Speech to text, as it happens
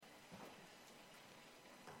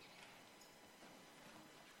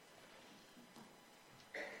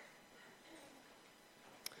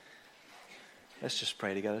Let's just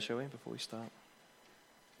pray together, shall we, before we start?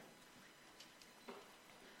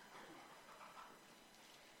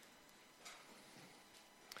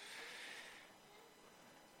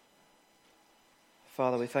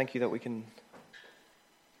 Father, we thank you that we can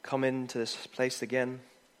come into this place again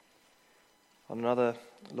on another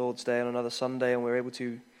Lord's Day, on another Sunday, and we're able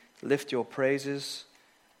to lift your praises,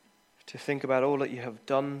 to think about all that you have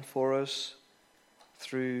done for us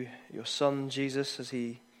through your Son, Jesus, as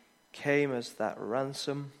he came as that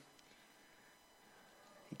ransom.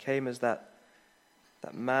 He came as that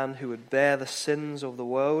man who would bear the sins of the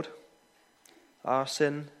world, our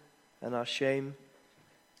sin and our shame.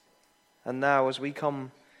 And now as we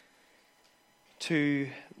come to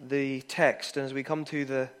the text, and as we come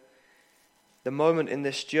to the moment in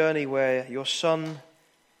this journey where your Son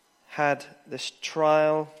had this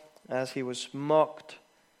trial as he was mocked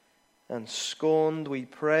and scorned, we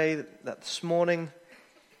pray that this morning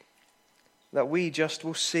that we just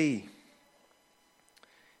will see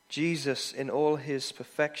Jesus in all his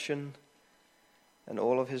perfection and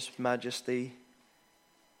all of his majesty,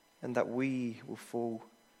 and that we will fall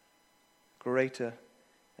greater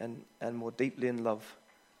and more deeply in love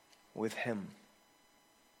with him.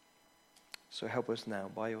 So help us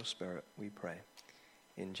now by your Spirit, we pray.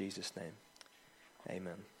 In Jesus' name,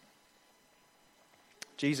 amen.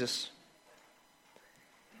 Jesus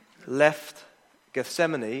left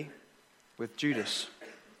Gethsemane with Judas.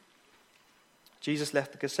 Jesus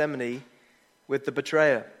left Gethsemane with the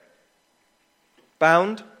betrayer,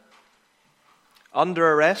 bound,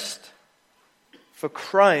 under arrest for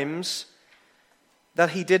crimes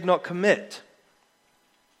that he did not commit.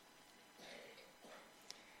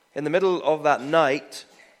 In the middle of that night,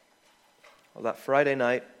 or that Friday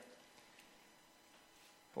night,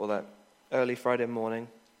 or that early Friday morning,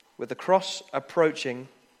 with the cross approaching,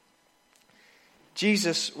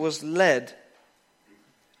 Jesus was led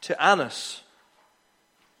to Annas.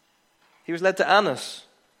 He was led to Annas.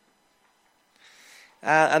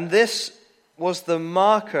 And this was the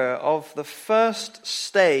marker of the first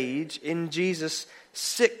stage in Jesus'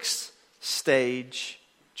 sixth stage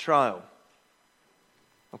trial.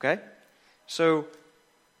 Okay? So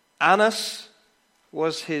Annas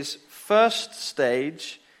was his first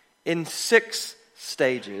stage in 6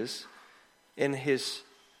 stages in his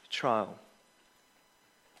trial.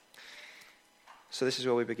 So this is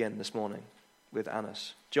where we begin this morning, with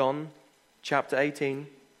Annas. John chapter 18,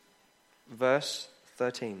 verse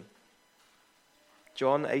 13.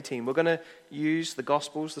 John 18. We're going to use the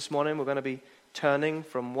Gospels this morning. We're going to be turning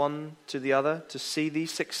from one to the other to see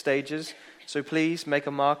these 6 stages. So please make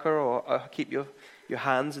a marker or keep your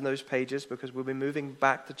hands in those pages, because we'll be moving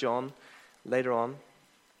back to John later on.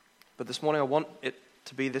 But this morning I want it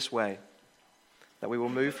to be this way, that we will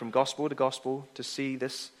move from gospel to gospel to see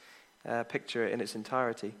this picture in its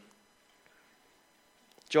entirety.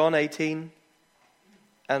 John 18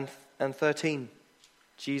 and 13.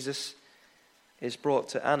 Jesus is brought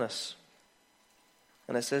to Annas.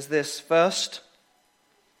 And it says this: first,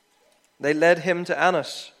 they led him to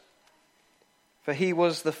Annas, for he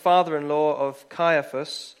was the father-in-law of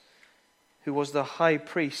Caiaphas, who was the high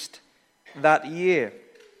priest that year.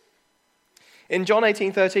 In John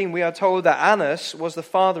 18:13, we are told that Annas was the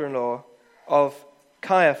father-in-law of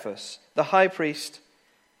Caiaphas, the high priest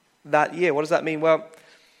that year. What does that mean? Well,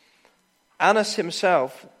 Annas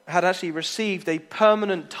himself had actually received a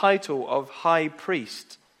permanent title of high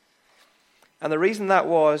priest. And the reason that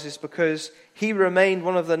is because he remained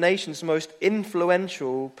one of the nation's most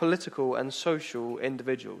influential political and social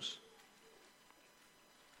individuals.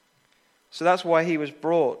 So that's why he was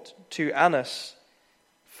brought to Annas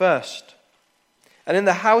first. And in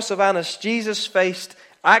the house of Annas, Jesus faced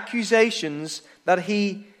accusations that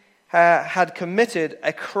he had committed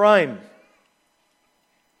a crime.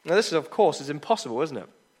 Now this, of course, is impossible, isn't it?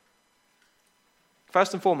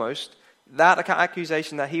 First and foremost, that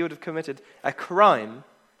accusation that he would have committed a crime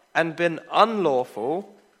and been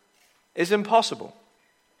unlawful is impossible.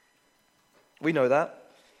 We know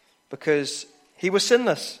that because he was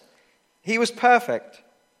sinless. He was perfect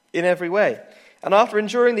in every way. And after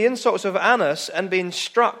enduring the insults of Annas and being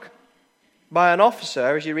struck by an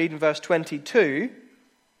officer, as you read in verse 22,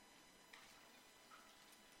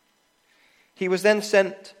 he was then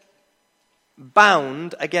sent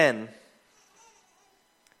bound again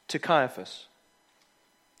to Caiaphas.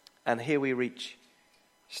 And here we reach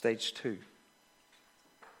stage 2.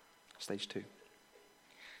 Stage 2.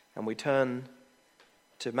 And we turn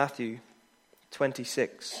to Matthew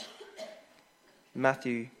 26.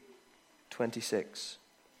 Matthew 26.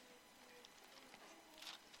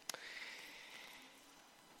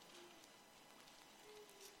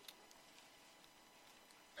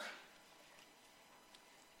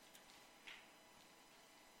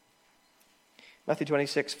 Matthew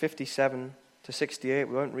 26, 57 to 68.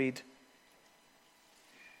 We won't read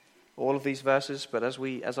all of these verses, but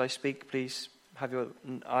as I speak, please have your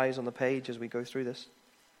eyes on the page as we go through this.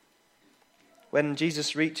 When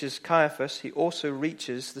Jesus reaches Caiaphas, he also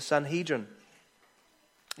reaches the Sanhedrin.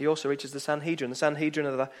 The Sanhedrin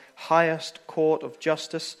are the highest court of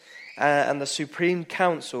justice and the supreme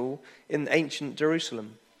council in ancient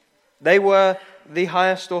Jerusalem. They were the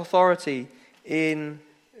highest authority in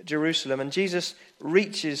Jerusalem. And Jesus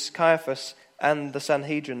reaches Caiaphas and the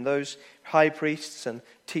Sanhedrin, those high priests and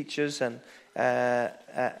teachers and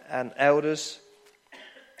elders.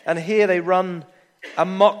 And here they run a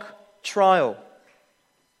mock trial.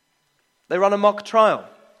 But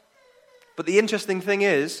the interesting thing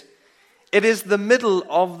is, it is the middle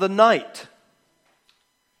of the night.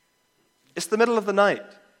 It's the middle of the night.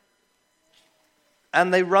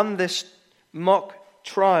 And they run this mock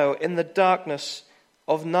trial in the darkness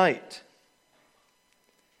of night.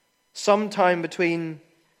 Sometime between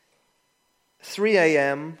 3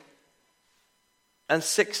 a.m. and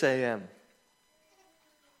 6 a.m.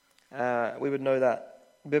 We would know that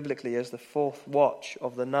biblically as the fourth watch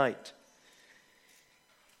of the night.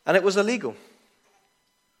 And it was illegal.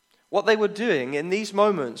 What they were doing in these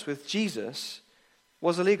moments with Jesus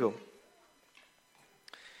was illegal.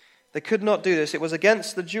 They could not do this. It was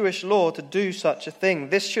against the Jewish law to do such a thing.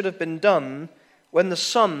 This should have been done when the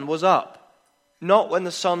sun was up, not when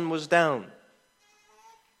the sun was down.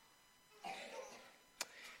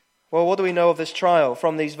 Well, what do we know of this trial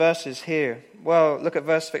from these verses here? Well, look at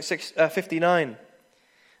verse 59.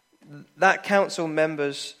 That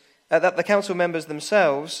the council members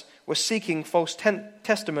themselves were seeking false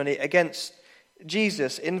testimony against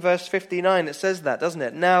Jesus. In verse 59 it says that, doesn't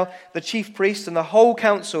it? Now the chief priests and the whole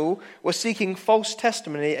council were seeking false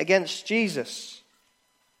testimony against Jesus.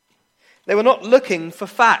 They were not looking for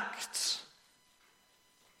facts.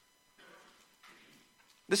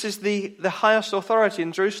 This is the highest authority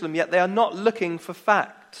in Jerusalem, yet they are not looking for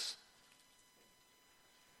facts,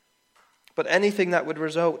 but anything that would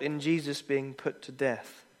result in Jesus being put to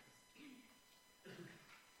death.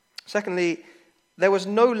 Secondly, there was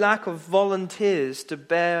no lack of volunteers to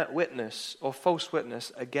bear witness or false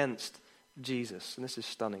witness against Jesus. And this is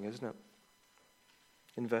stunning, isn't it?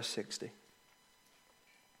 In verse 60.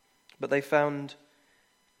 But they found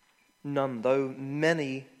none, though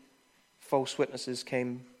many false witnesses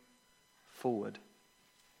came forward.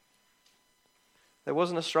 There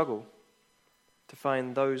wasn't a struggle to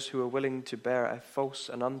find those who were willing to bear a false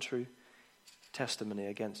and untrue testimony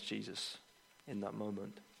against Jesus in that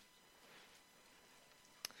moment.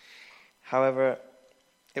 However,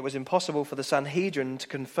 it was impossible for the Sanhedrin to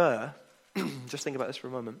confer. Just think about this for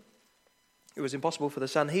a moment. It was impossible for the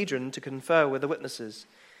Sanhedrin to confer with the witnesses,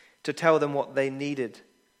 to tell them what they needed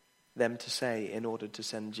them to say in order to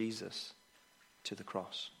send Jesus to the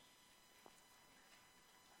cross.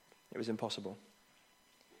 It was impossible.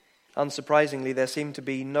 Unsurprisingly, there seemed to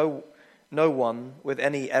be no one with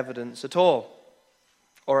any evidence at all,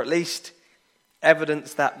 or at least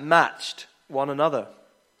evidence that matched one another.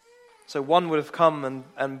 So one would have come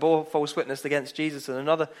and bore false witness against Jesus, and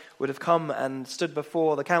another would have come and stood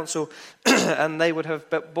before the council and they would have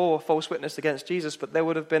bore false witness against Jesus, but there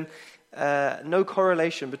would have been no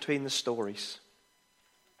correlation between the stories.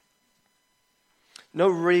 No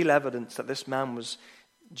real evidence that this man was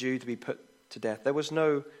due to be put to death. There was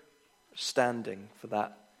no standing for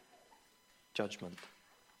that judgment.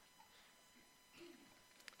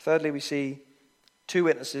 Thirdly, we see two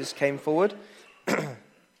witnesses came forward.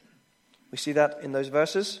 We see that in those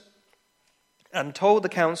verses, and told the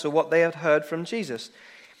council what they had heard from Jesus.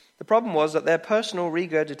 The problem was that their personal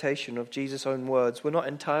regurgitation of Jesus' own words were not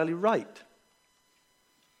entirely right.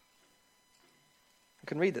 You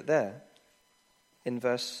can read it there in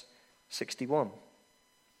verse 61.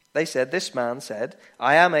 They said, "This man said,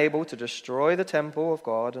 I am able to destroy the temple of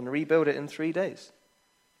God and rebuild it in 3 days."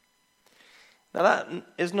 Now that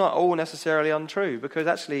is not all necessarily untrue, because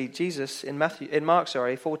actually Jesus in Mark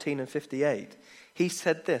 14 and 58, he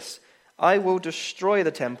said this, "I will destroy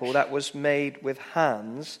the temple that was made with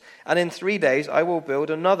hands, and in 3 days I will build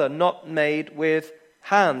another not made with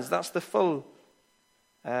hands." That's the full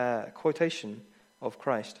quotation of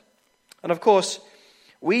Christ. And of course,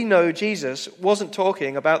 we know Jesus wasn't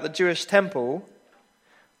talking about the Jewish temple,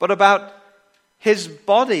 but about his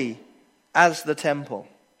body as the temple,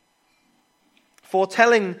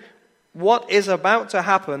 foretelling what is about to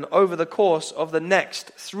happen over the course of the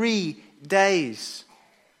next 3 days.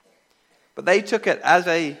 But they took it as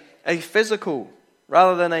a physical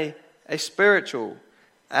rather than a spiritual,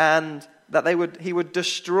 and that he would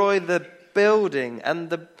destroy the building and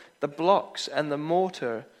the blocks and the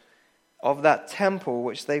mortar of that temple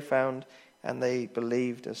which they found and they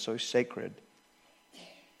believed as so sacred.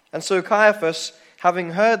 And so Caiaphas,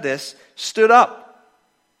 having heard this, stood up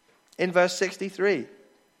in verse 63.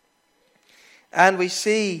 And we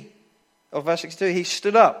see, or verse 62, he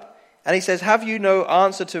stood up and he says, "Have you no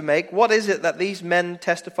answer to make? What is it that these men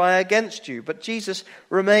testify against you?" But Jesus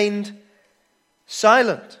remained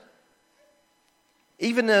silent.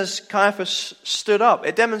 Even as Caiaphas stood up,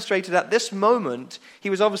 it demonstrated at this moment he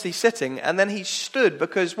was obviously sitting, and then he stood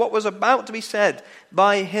because what was about to be said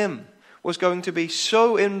by him was going to be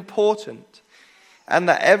so important and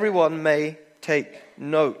that everyone may take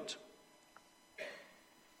note.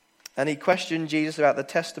 And he questioned Jesus about the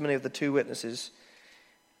testimony of the two witnesses,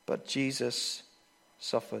 but Jesus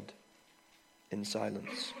suffered in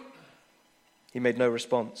silence. He made no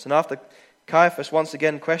response. And after Caiaphas once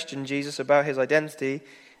again questioned Jesus about his identity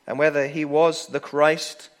and whether he was the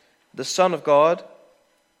Christ, the Son of God,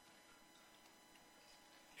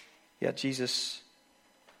 yet Jesus,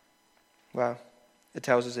 it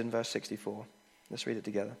tells us in verse 64. Let's read it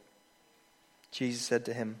together. Jesus said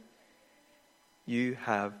to him, "You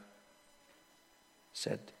have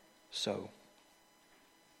said so."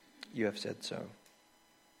 You have said so.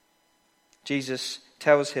 Jesus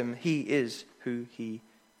tells him he is who he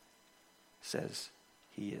says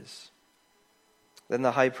he is. Then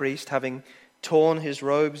the high priest, having torn his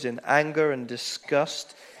robes in anger and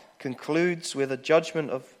disgust, concludes with a judgment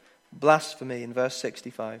of blasphemy in verse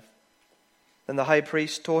 65. Then the high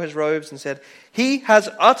priest tore his robes and said, "He has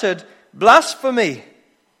uttered blasphemy.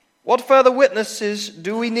 What further witnesses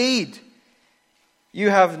do we need? You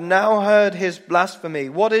have now heard his blasphemy.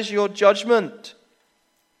 What is your judgment?"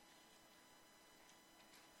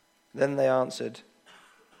 Then they answered,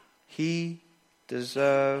 "He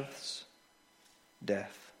deserves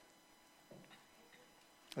death."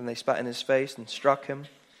 And they spat in his face and struck him,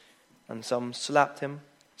 and some slapped him,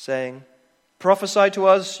 saying, "Prophesy to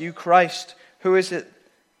us, you Christ, who is it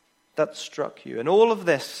that struck you?" And all of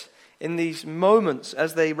this, in these moments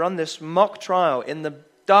as they run this mock trial in the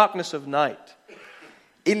darkness of night,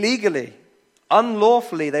 illegally,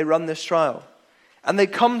 unlawfully they run this trial. And they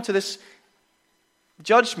come to this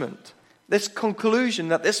judgment, this conclusion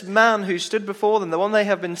that this man who stood before them, the one they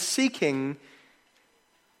have been seeking,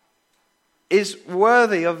 is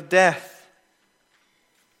worthy of death.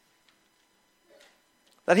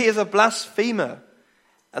 That he is a blasphemer.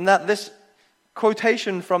 And that this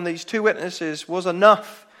quotation from these two witnesses was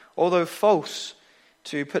enough, although false,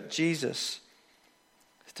 to put Jesus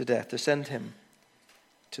to death, to send him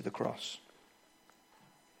to the cross.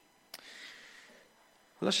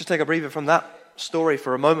 Well, let's just take a breather from that story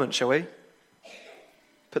for a moment, shall we?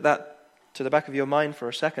 Put that to the back of your mind for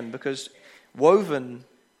a second, because woven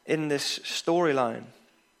in this storyline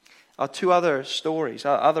are two other stories,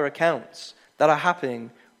 other accounts that are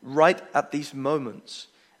happening right at these moments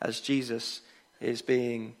as Jesus is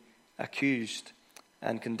being accused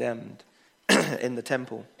and condemned in the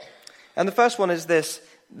temple. And the first one is this,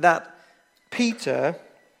 that Peter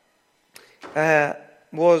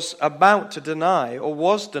was about to deny, or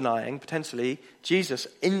was denying potentially, Jesus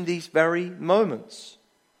in these very moments.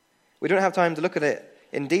 We don't have time to look at it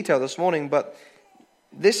in detail this morning, but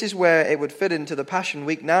this is where it would fit into the Passion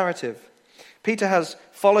Week narrative. Peter has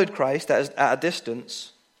followed Christ at a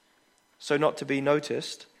distance, so not to be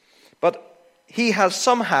noticed, but he has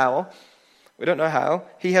somehow, we don't know how,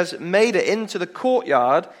 he has made it into the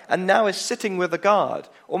courtyard and now is sitting with a guard,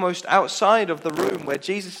 almost outside of the room where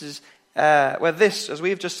Jesus is, where this, as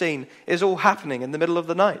we've just seen, is all happening in the middle of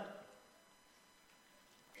the night.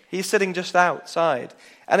 He's sitting just outside.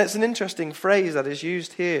 And it's an interesting phrase that is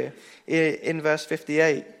used here in verse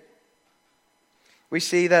 58. We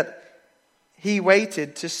see that he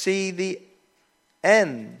waited to see the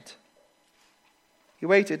end. He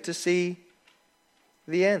waited to see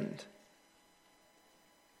the end.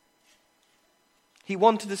 He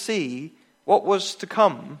wanted to see what was to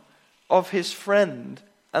come of his friend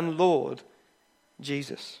and Lord,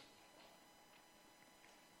 Jesus.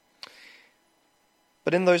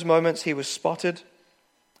 But in those moments he was spotted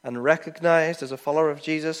and recognized as a follower of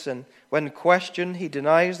Jesus, and when questioned, he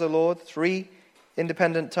denies the Lord 3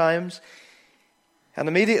 independent times. And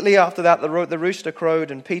immediately after that, the rooster crowed,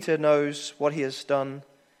 and Peter knows what he has done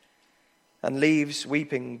and leaves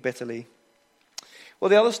weeping bitterly. Well,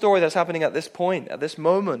 the other story that's happening at this point, at this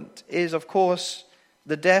moment, is, of course,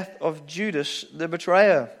 the death of Judas the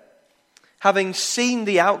betrayer. Having seen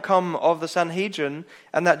the outcome of the Sanhedrin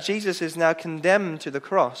and that Jesus is now condemned to the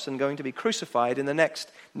cross and going to be crucified in the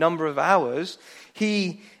next number of hours,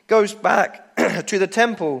 he goes back to the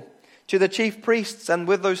temple to the chief priests, and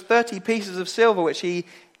with those 30 pieces of silver which he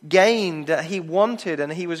gained, that he wanted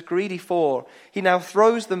and he was greedy for, he now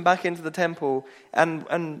throws them back into the temple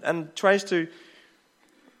and tries to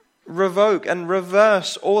revoke and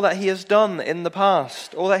reverse all that he has done in the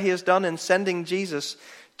past, all that he has done in sending Jesus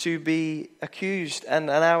to be accused and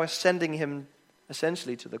now is sending him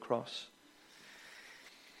essentially to the cross.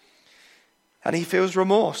 And he feels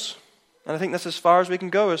remorse. And I think that's as far as we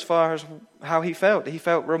can go, as far as how he felt. He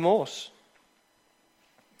felt remorse.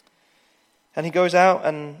 And he goes out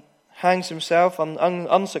and hangs himself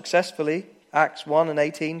unsuccessfully. Acts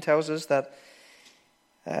 1:18 tells us that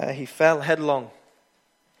he fell headlong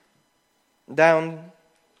down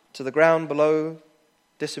to the ground below,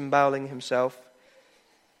 disemboweling himself.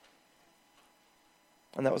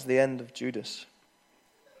 And that was the end of Judas.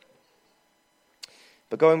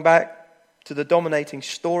 But going back to the dominating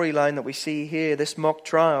storyline that we see here, this mock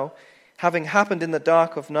trial, having happened in the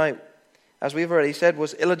dark of night, as we've already said,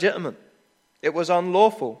 was illegitimate. It was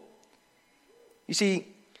unlawful. You see,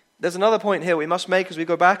 there's another point here we must make as we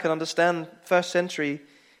go back and understand first century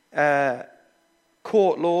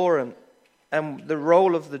court law and the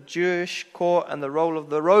role of the Jewish court and the role of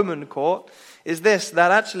the Roman court, is this, that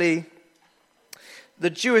actually the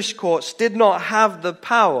Jewish courts did not have the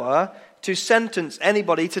power to sentence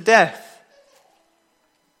anybody to death.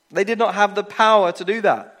 They did not have the power to do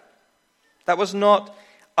that. That was not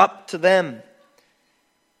up to them.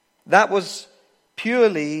 That was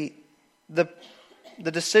purely the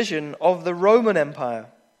decision of the Roman Empire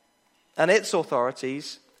and its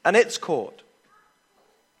authorities and its court.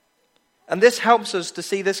 And this helps us to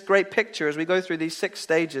see this great picture as we go through these 6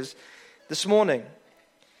 stages this morning.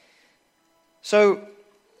 So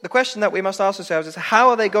the question that we must ask ourselves is, how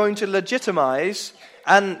are they going to legitimize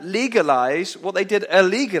and legalize what they did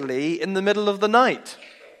illegally in the middle of the night?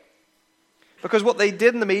 Because what they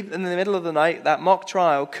did in the middle of the night, that mock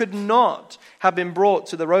trial, could not have been brought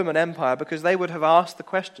to the Roman Empire because they would have asked the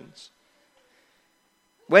questions.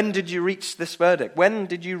 When did you reach this verdict? When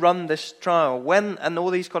did you run this trial? When? And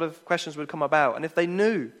all these kind of questions would come about. And if they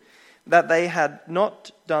knew that they had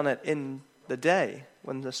not done it in the day,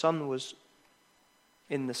 when the sun was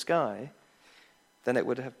in the sky, then it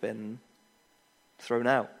would have been thrown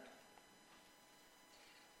out.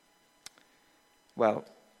 Well,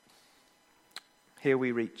 here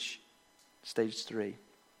we reach stage 3.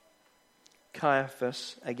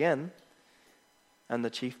 Caiaphas again and the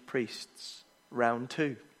chief priests, round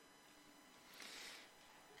 2.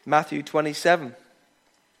 Matthew 27,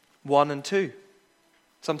 1 and 2.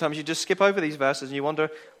 Sometimes you just skip over these verses and you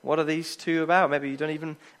wonder, what are these 2 about? Maybe you don't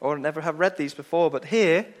even, or never have read these before. But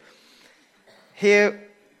here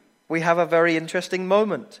we have a very interesting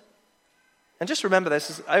moment. And just remember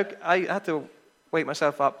this, I had to wake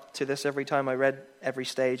myself up to this every time I read every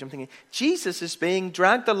stage. I'm thinking, Jesus is being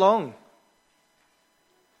dragged along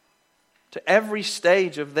to every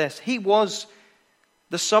stage of this. He was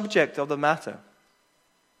the subject of the matter.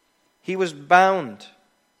 He was bound,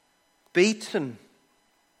 beaten,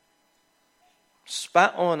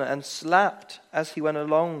 spat on and slapped as he went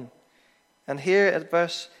along. And here at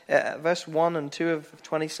verse 1 and 2 of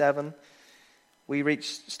 27, we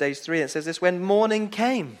reach stage 3. It says this, when morning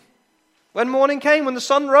came, when the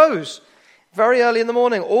sun rose, very early in the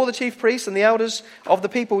morning, all the chief priests and the elders of the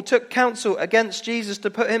people took counsel against Jesus to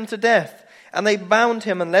put him to death. And they bound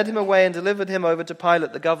him and led him away and delivered him over to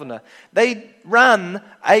Pilate the governor. They ran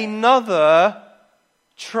another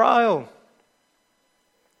trial.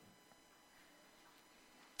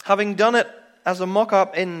 Having done it as a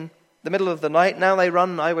mock-up in the middle of the night, now they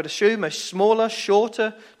run, I would assume, a smaller,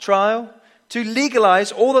 shorter trial to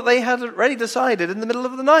legalize all that they had already decided in the middle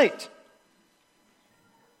of the night.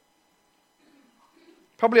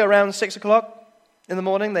 Probably around 6 o'clock in the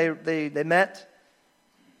morning, they met,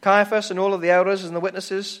 Caiaphas and all of the elders and the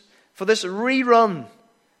witnesses, for this rerun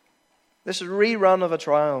of a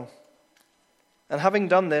trial. And having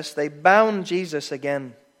done this, they bound Jesus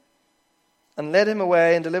again and led him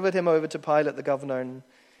away and delivered him over to Pilate the governor in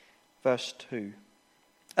verse 2.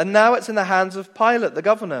 And now it's in the hands of Pilate the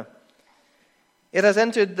governor. It has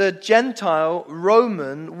entered the Gentile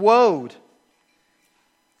Roman world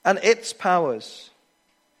and its powers.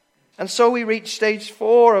 And so we reach stage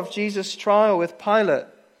 4 of Jesus' trial with Pilate.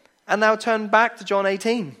 And now turn back to John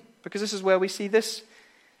 18, because this is where we see this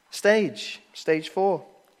stage 4.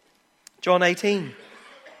 John 18,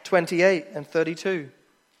 28 and 32.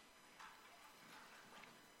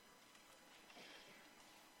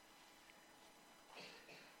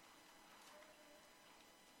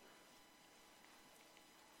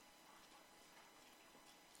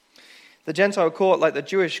 The Gentile court, like the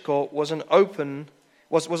Jewish court, was an open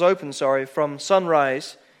was open, from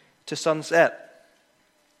sunrise to sunset.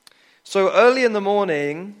 So early in the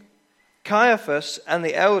morning, Caiaphas and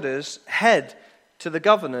the elders head to the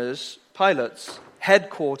governor's, Pilate's,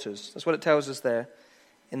 headquarters. That's what it tells us there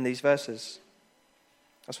in these verses.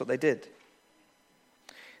 That's what they did.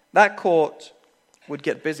 That court would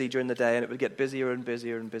get busy during the day, and it would get busier and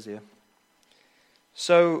busier and busier.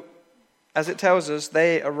 So, as it tells us,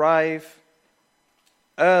 they arrive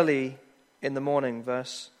early in the morning,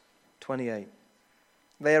 verse 28.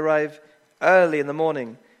 They arrive early in the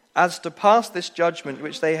morning, as to pass this judgment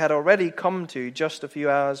which they had already come to just a few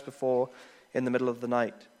hours before in the middle of the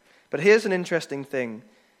night. But here's an interesting thing.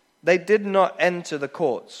 They did not enter the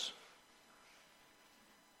courts.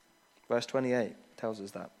 Verse 28 tells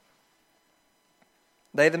us that.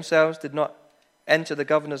 They themselves did not enter the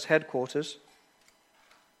governor's headquarters,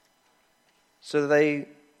 so they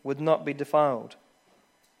would not be defiled,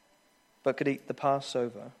 but could eat the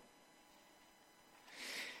Passover.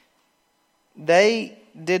 They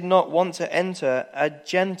did not want to enter a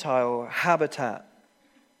Gentile habitat.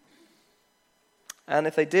 And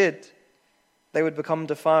if they did, they would become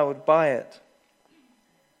defiled by it.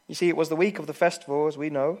 You see, it was the week of the festival, as we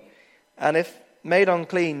know, and if made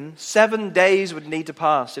unclean, 7 days would need to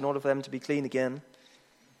pass in order for them to be clean again.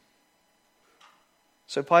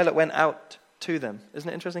 So Pilate went out to them. Isn't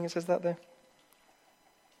it interesting it says that there?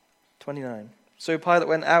 29. So Pilate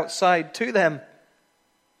went outside to them.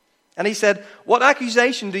 And he said, "What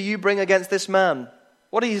accusation do you bring against this man?"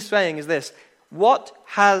 What he's saying is this: what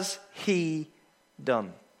has he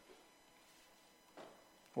done?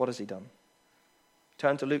 What has he done?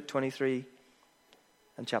 Turn to Luke 23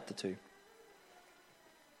 and chapter 2.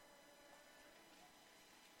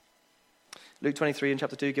 Luke 23 and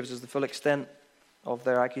chapter 2 gives us the full extent of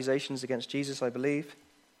their accusations against Jesus, I believe.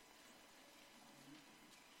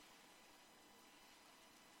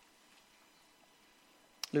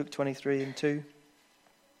 Luke 23 and 2.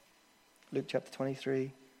 Luke chapter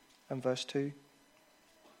 23 and verse 2.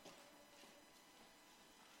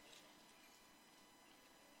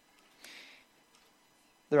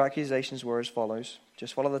 Their accusations were as follows.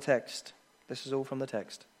 Just follow the text. This is all from the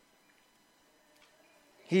text.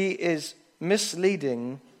 He is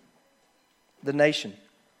misleading the nation.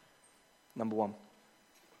 Number one.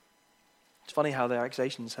 It's funny how their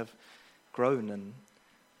accusations have grown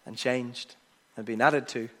and changed and been added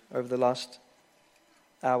to over the last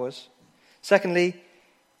hours. Secondly,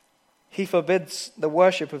 he forbids the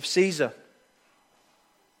worship of Caesar.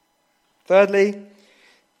 Thirdly,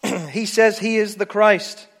 he says he is the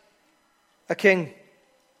Christ, a king.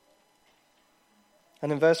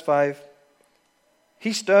 And in verse 5,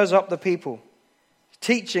 he stirs up the people,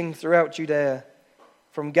 teaching throughout Judea,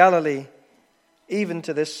 from Galilee even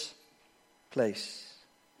to this place.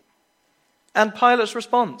 And Pilate's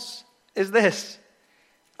response is this: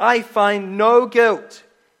 I find no guilt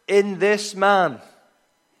in this man.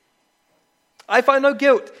 I find no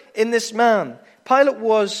guilt in this man. Pilate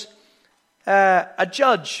was a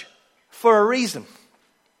judge for a reason.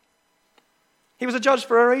 He was a judge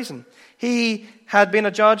for a reason. He had been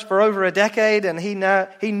a judge for over a decade, and he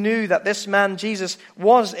knew that this man, Jesus,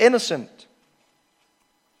 was innocent.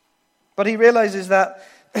 But he realizes that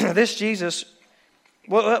this Jesus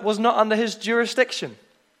was not under his jurisdiction.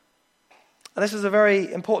 And this is a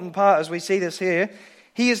very important part as we see this here.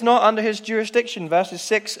 He is not under his jurisdiction, verses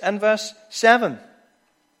 6 and verse 7.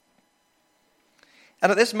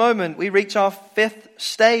 And at this moment, we reach our fifth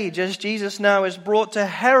stage as Jesus now is brought to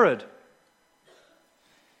Herod.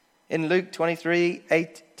 In Luke 23,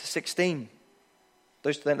 8 to 16.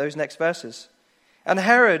 Those next verses. And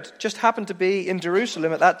Herod just happened to be in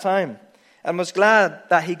Jerusalem at that time and was glad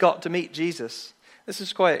that he got to meet Jesus. This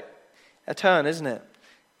is quite a turn, isn't it?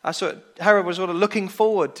 Herod was sort of looking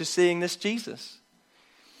forward to seeing this Jesus.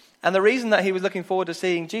 And the reason that he was looking forward to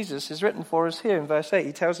seeing Jesus is written for us here in verse 8.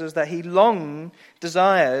 He tells us that he long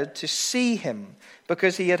desired to see him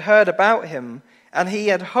because he had heard about him and he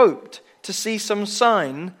had hoped to see some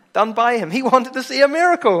sign done by him. He wanted to see a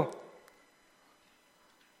miracle.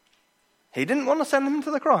 He didn't want to send him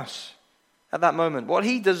to the cross at that moment. What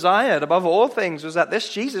he desired above all things was that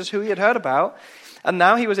this Jesus who he had heard about, and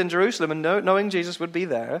now he was in Jerusalem and knowing Jesus would be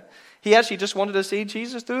there, he actually just wanted to see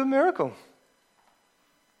Jesus do a miracle.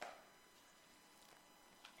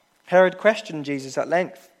 Herod questioned Jesus at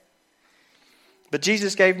length, but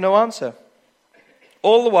Jesus gave no answer.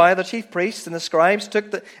 All the while, the chief priests and the scribes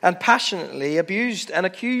and passionately abused and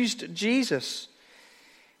accused Jesus.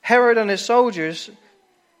 Herod and his soldiers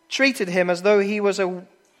treated him as though he was a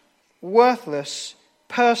worthless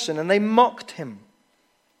person, and they mocked him.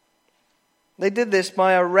 They did this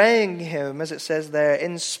by arraying him, as it says there,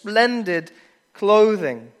 in splendid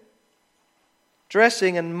clothing,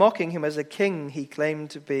 dressing and mocking him as a king he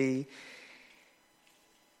claimed to be,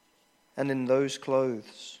 and in those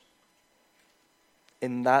clothes,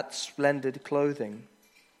 in that splendid clothing,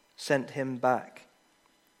 sent him back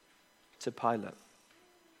to Pilate.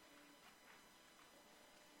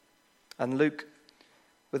 And Luke,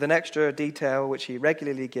 with an extra detail which he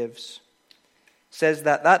regularly gives, says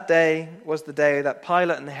that that day was the day that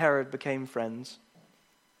Pilate and Herod became friends.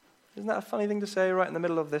 Isn't that a funny thing to say right in the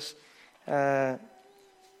middle of this? One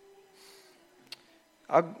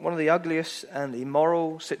of the ugliest and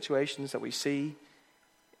immoral situations that we see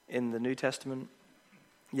in the New Testament.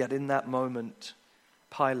 Yet in that moment,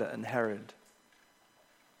 Pilate and Herod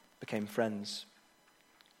became friends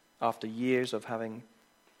after years of having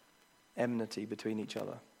enmity between each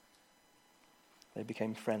other. They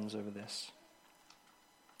became friends over this.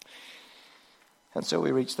 And so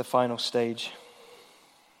we reach the final stage,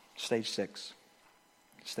 stage 6.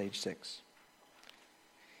 Stage 6.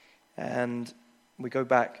 And we go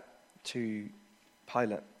back to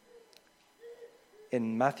Pilate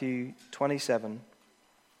in Matthew 27,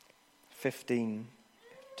 15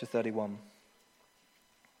 to 31.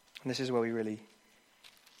 And this is where we really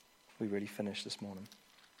finish this morning.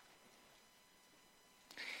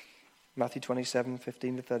 Matthew 27,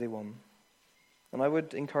 15 to 31. And I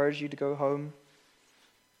would encourage you to go home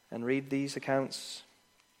and read these accounts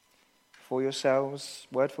for yourselves,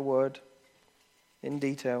 word for word, in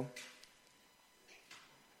detail,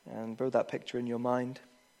 and build that picture in your mind.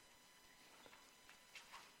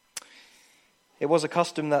 It was a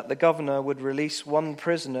custom that the governor would release one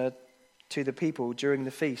prisoner to the people during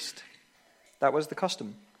the feast. That was the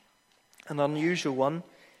custom. An unusual one,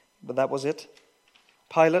 but that was it.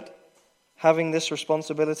 Pilate, having this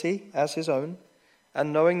responsibility as his own,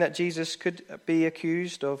 and knowing that Jesus could be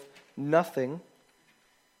accused of nothing,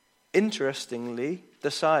 interestingly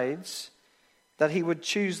decides that he would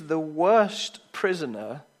choose the worst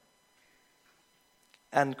prisoner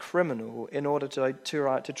and criminal in order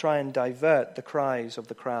to try and divert the cries of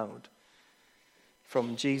the crowd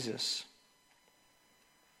from Jesus.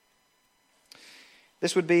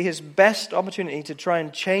 This would be his best opportunity to try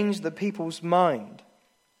and change the people's mind.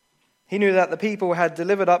 He knew that the people had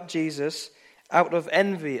delivered up Jesus out of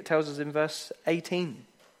envy, it tells us in verse 18.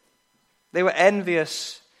 They were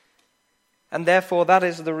envious, and therefore that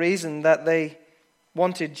is the reason that they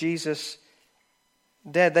wanted Jesus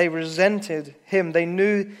dead. They resented him. They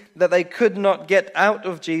knew that they could not get out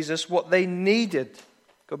of Jesus what they needed.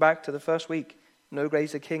 Go back to the first week. No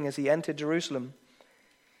greater king as he entered Jerusalem.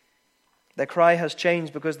 Their cry has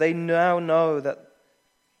changed because they now know that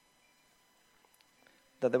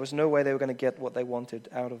there was no way they were going to get what they wanted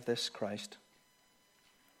out of this Christ.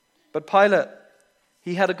 But Pilate,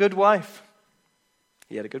 he had a good wife.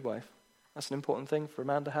 He had a good wife. That's an important thing for a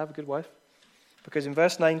man to have, a good wife. Because in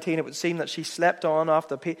verse 19, it would seem that she slept on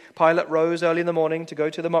after Pilate rose early in the morning to go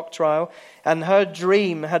to the mock trial, and her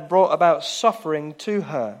dream had brought about suffering to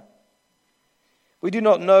her. We do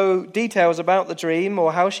not know details about the dream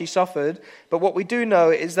or how she suffered, but what we do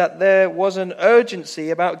know is that there was an urgency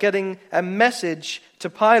about getting a message to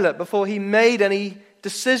Pilate before he made any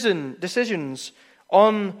decisions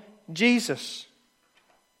on Jesus.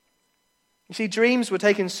 You see, dreams were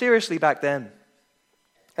taken seriously back then.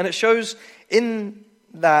 And it shows in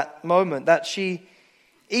that moment that she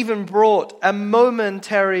even brought a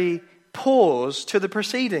momentary pause to the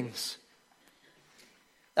proceedings.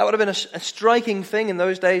 That would have been a striking thing in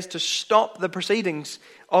those days, to stop the proceedings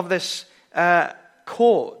of this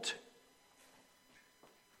court.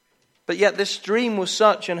 But yet this dream was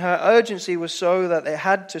such and her urgency was so that they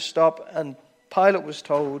had to stop, and Pilate was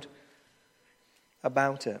told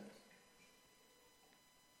about it.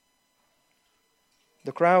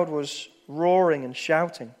 The crowd was roaring and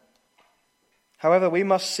shouting. However, we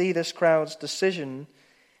must see this crowd's decision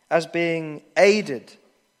as being aided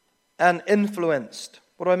and influenced.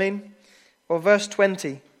 What do I mean? Well, verse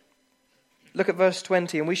 20. Look at verse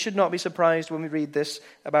 20, and we should not be surprised when we read this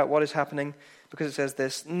about what is happening, because it says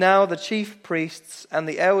this: Now the chief priests and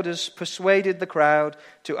the elders persuaded the crowd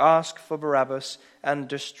to ask for Barabbas and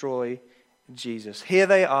destroy Jesus. Here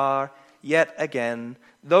they are yet again.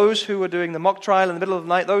 Those who were doing the mock trial in the middle of the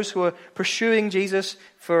night, those who were pursuing Jesus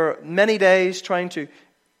for many days, trying to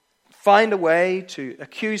find a way to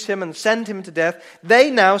accuse him and send him to death,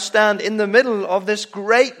 they now stand in the middle of this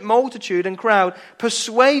great multitude and crowd,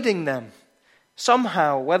 persuading them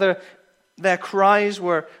somehow, whether their cries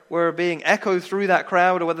were being echoed through that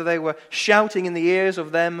crowd, or whether they were shouting in the ears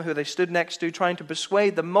of them who they stood next to, trying to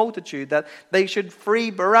persuade the multitude that they should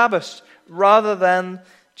free Barabbas rather than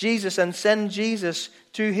Jesus and send Jesus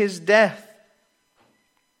to his death.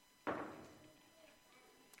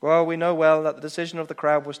 Well, we know well that the decision of the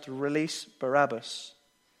crowd was to release Barabbas.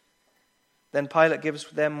 Then Pilate gives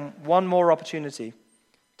them one more opportunity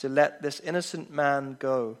to let this innocent man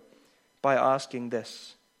go by asking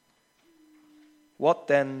this: "What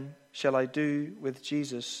then shall I do with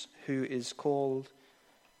Jesus who is called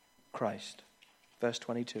Christ?" Verse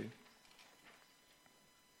 22.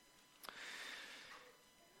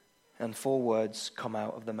 And 4 words come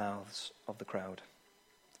out of the mouths of the crowd: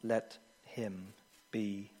 "Let him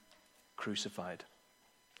be crucified."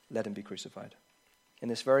 Let him be crucified. In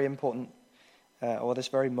this very important, this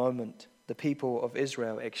very moment, the people of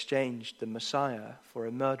Israel exchanged the Messiah for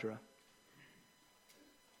a murderer.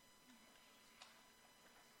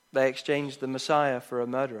 They exchanged the Messiah for a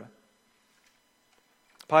murderer.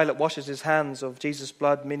 Pilate washes his hands of Jesus'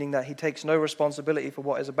 blood, meaning that he takes no responsibility for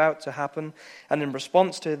what is about to happen. And in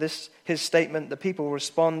response to this, his statement, the people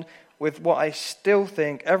respond with what I still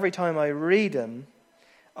think, every time I read them,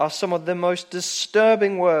 are some of the most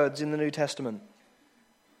disturbing words in the New Testament.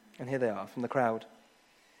 And here they are from the crowd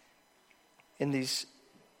in these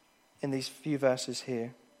few verses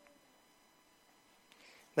here.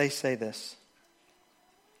 They say this: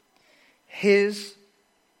 "His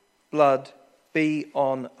blood be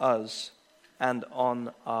on us and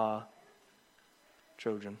on our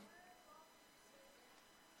children."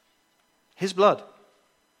 His blood.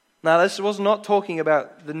 Now, this was not talking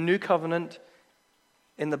about the new covenant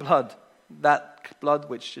in the blood, that blood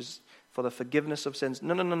which is for the forgiveness of sins.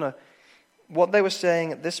 No. What they were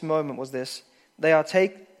saying at this moment was this: they are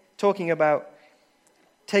talking about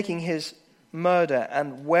taking his murder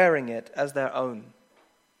and wearing it as their own.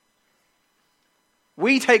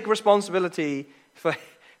 We take responsibility for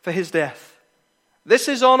his death. This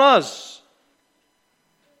is on us.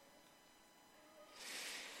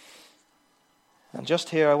 And just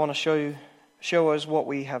here I want to show us what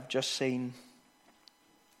we have just seen.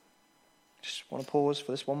 Just want to pause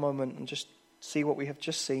for this one moment and just see what we have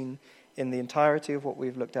just seen in the entirety of what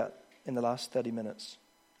we've looked at in the last 30 minutes.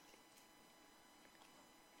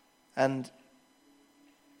 And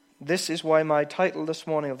this is why my title this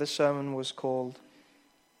morning of this sermon was called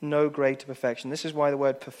No Greater Perfection. This is why the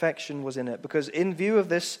word perfection was in it. Because in view of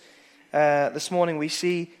this, this morning we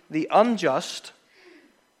see the unjust,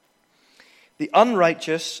 the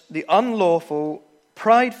unrighteous, the unlawful,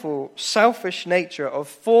 prideful, selfish nature of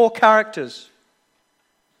 4 characters: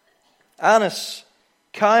 Annas,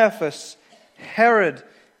 Caiaphas, Herod,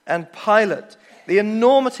 and Pilate. The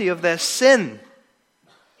enormity of their sin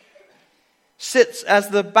sits as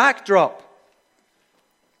the backdrop.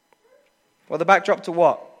 Well, the backdrop to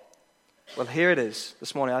what? Well, here it is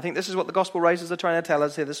this morning. I think this is what the gospel writers are trying to tell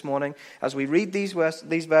us here this morning. As we read these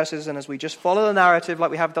verses and as we just follow the narrative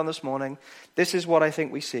like we have done this morning, this is what I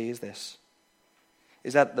think we see is this.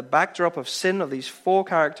 Is that the backdrop of sin of these 4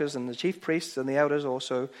 characters and the chief priests and the elders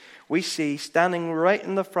also, we see standing right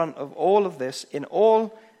in the front of all of this in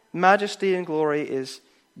all majesty and glory is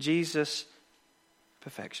Jesus'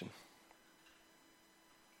 perfection.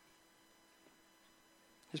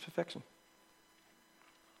 His perfection.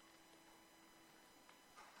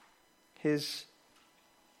 His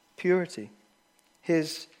purity,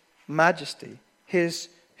 his majesty, his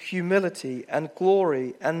humility and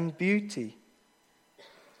glory and beauty.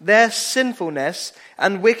 Their sinfulness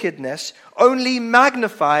and wickedness only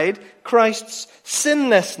magnified Christ's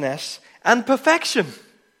sinlessness and perfection.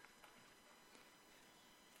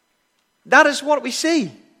 That is what we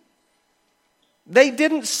see. They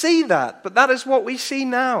didn't see that, but that is what we see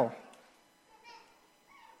now.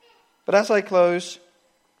 But as I close,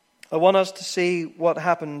 I want us to see what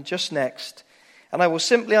happened just next. And I will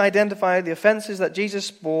simply identify the offenses that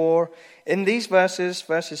Jesus bore in these verses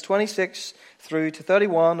 26 through to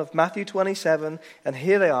 31 of Matthew 27. And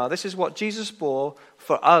here they are. This is what Jesus bore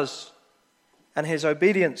for us and his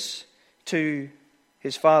obedience to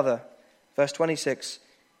his Father. Verse 26.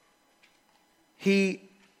 He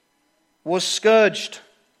was scourged.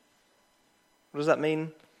 What does that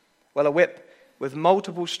mean? Well, a whip with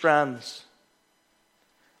multiple strands.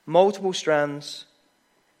 Multiple strands,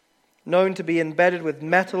 known to be embedded with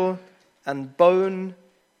metal and bone.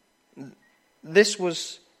 This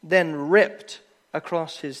was then ripped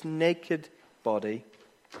across his naked body.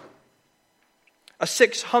 A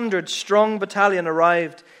 600-strong battalion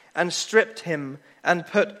arrived and stripped him and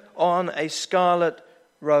put on a scarlet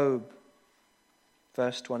robe.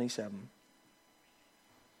 Verse 27.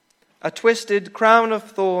 a twisted crown of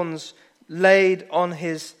thorns laid on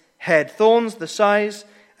his head. Thorns the size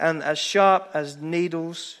and as sharp as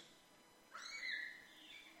needles.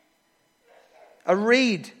 A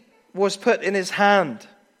reed was put in his hand.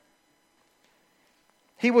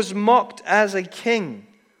 He was mocked as a king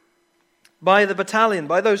by the battalion,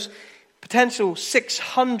 by those potential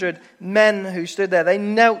 600 men who stood there. They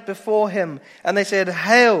knelt before him and they said,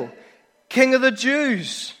 "Hail, King of the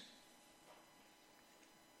Jews!"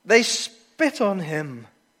 They spit on him,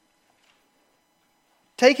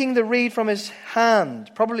 taking the reed from his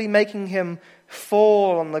hand, probably making him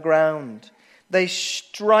fall on the ground. They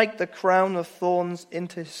strike the crown of thorns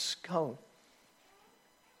into his skull.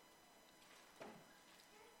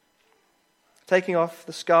 Taking off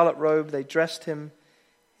the scarlet robe, they dressed him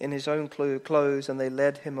in his own clothes and they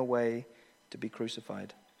led him away to be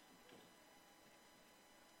crucified.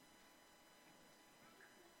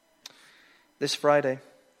 This Friday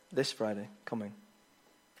coming,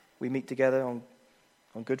 we meet together on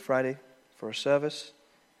Good Friday for a service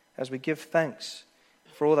as we give thanks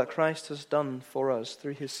for all that Christ has done for us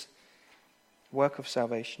through his work of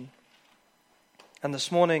salvation. And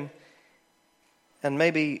this morning, and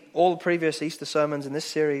maybe all the previous Easter sermons in this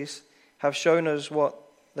series have shown us what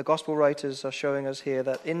the gospel writers are showing us here,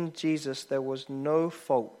 that in Jesus there was no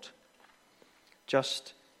fault,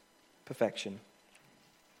 just perfection.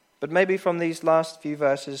 But maybe from these last few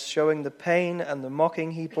verses showing the pain and the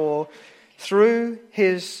mocking he bore through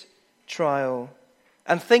his trial,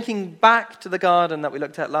 and thinking back to the garden that we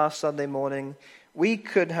looked at last Sunday morning, we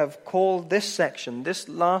could have called this section, this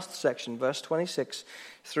last section, verse 26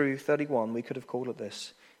 through 31, we could have called it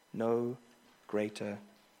this: no greater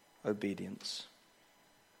obedience.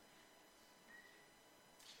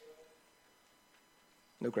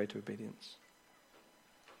 No greater obedience.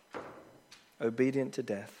 Obedient to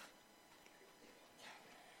death.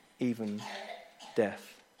 Even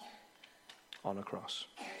death on a cross.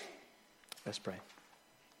 Let's pray.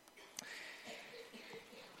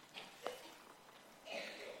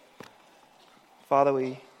 Father,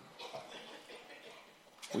 we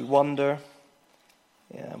wonder,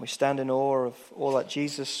 and we stand in awe of all that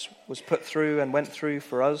Jesus was put through and went through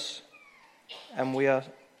for us, and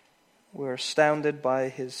we're astounded by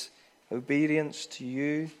his obedience to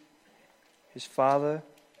you, his Father.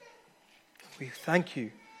 We thank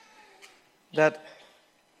you that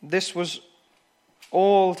this was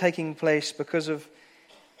all taking place because of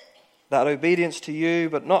that obedience to you,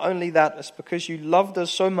 but not only that, it's because you loved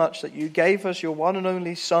us so much that you gave us your one and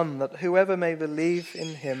only Son, that whoever may believe in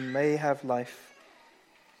him may have life.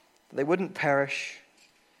 That they wouldn't perish,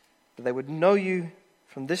 but they would know you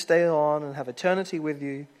from this day on and have eternity with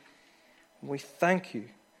you. And we thank you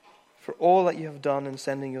for all that you have done in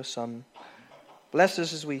sending your Son. Bless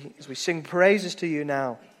us as we sing praises to you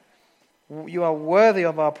now. You are worthy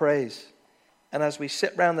of our praise. And as we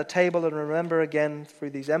sit round the table and remember again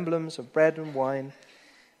through these emblems of bread and wine,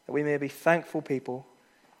 that we may be thankful people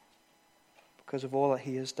because of all that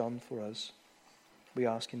he has done for us. We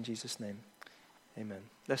ask in Jesus' name. Amen.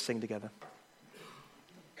 Let's sing together.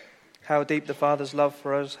 How deep the Father's love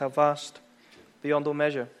for us, how vast beyond all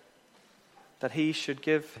measure, that he should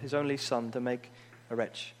give his only Son to make a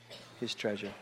wretch his treasure.